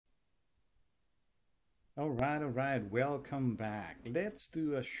All right, welcome back. Let's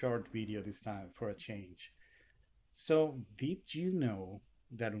do a short video this time for a change. So, did you know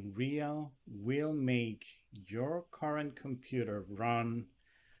that Unreal will make your current computer run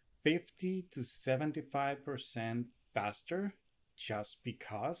 50 to 75% faster just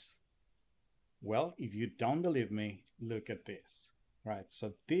because? Well, if you don't believe me, look at this. Right,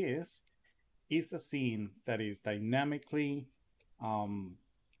 so this is a scene that is dynamically um,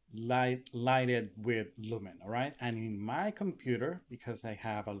 lighted with lumen, all right? And in my computer, because I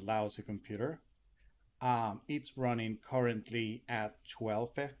have a lousy computer, it's running currently at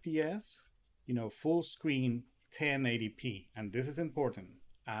 12 FPS, full screen 1080p. And this is important.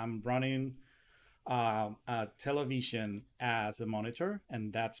 I'm running a television as a monitor,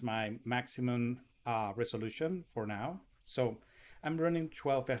 and that's my maximum resolution for now. So I'm running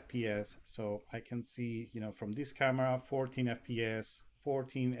 12 FPS, so I can see, from this camera, 14 FPS,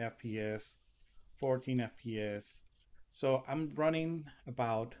 14 FPS, 14 FPS. So I'm running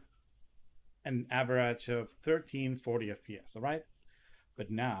about an average of 13, 40 FPS, all right?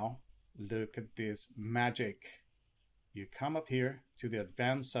 But now look at this magic. You come up here to the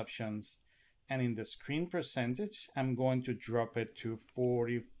advanced options, and in the screen percentage, I'm going to drop it to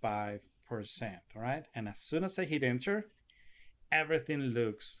 45%, all right? And as soon as I hit enter, everything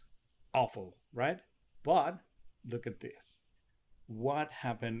looks awful, right? But look at this. What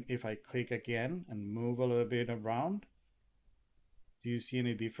happened if I click again and move a little bit around? Do you see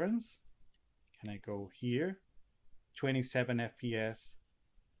any difference? Can I go here? 27 FPS,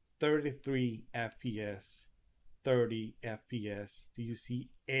 33 FPS, 30 FPS. Do you see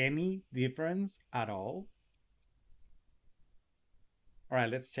any difference at all? All right,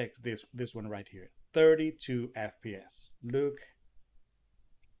 let's check this one right here. 32 FPS. Look,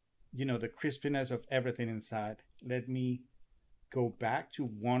 the crispiness of everything inside. Let me go back to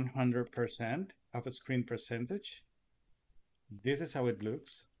 100% of a screen percentage. This is how it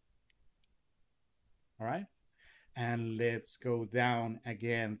looks. All right. And let's go down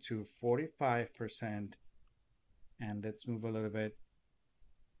again to 45%. And let's move a little bit.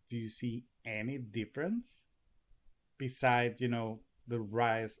 Do you see any difference? Besides, the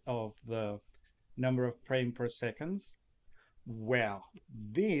rise of the number of frames per seconds? Well,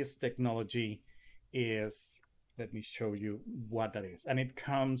 this technology is, let me show you what that is. And it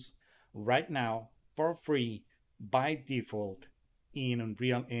comes right now for free by default in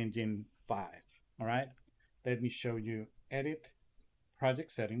Unreal Engine 5. All right. Let me show you edit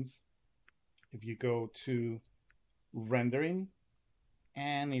project settings. If you go to rendering,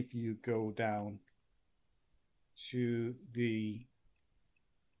 and if you go down to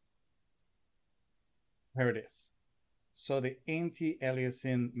here it is. So the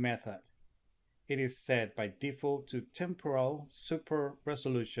anti-aliasing method, it is set by default to temporal super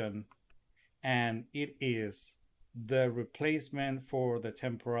resolution, and it is the replacement for the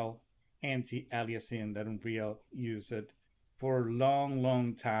temporal anti-aliasing that Unreal used for a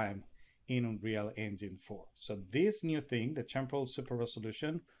long time in Unreal Engine 4. So this new thing, the temporal super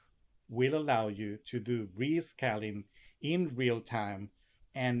resolution, will allow you to do rescaling in real time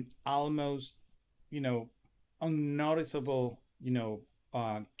and almost, unnoticeable,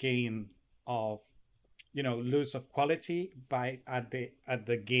 gain of, lose of quality by at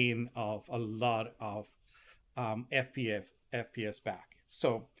the gain of a lot of FPS back.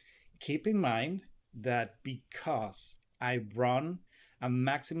 So keep in mind that because I run a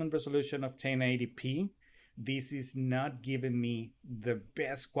maximum resolution of 1080p, this is not giving me the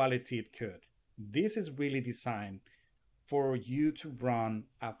best quality it could. This is really designed for you to run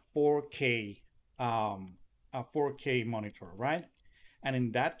a 4K monitor, right? And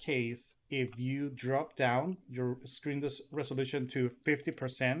in that case, if you drop down your screen resolution to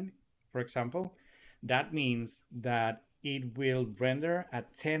 50%, for example, that means that it will render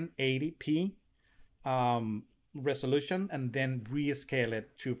at 1080p resolution and then rescale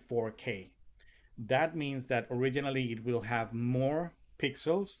it to 4K. That means that originally it will have more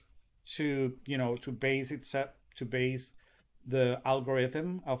pixels to base the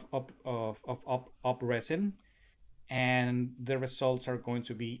algorithm of resin, and the results are going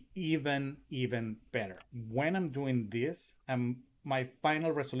to be even better. When I'm doing this, my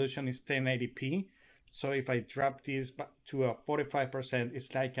final resolution is 1080p. So if I drop this to a 45%,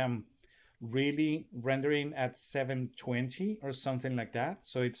 it's like I'm really rendering at 720 or something like that.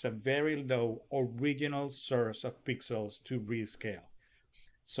 So it's a very low original source of pixels to rescale.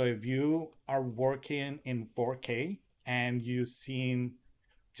 So if you are working in 4K and you seem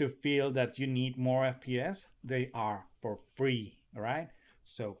to feel that you need more FPS, they are for free, all right?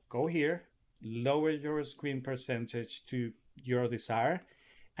 So go here, lower your screen percentage to your desire,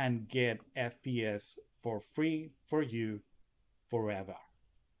 and get FPS for free for you forever.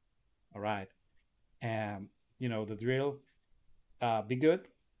 All right. And you know the drill. Be good.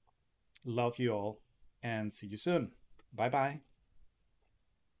 Love you all and see you soon. Bye bye.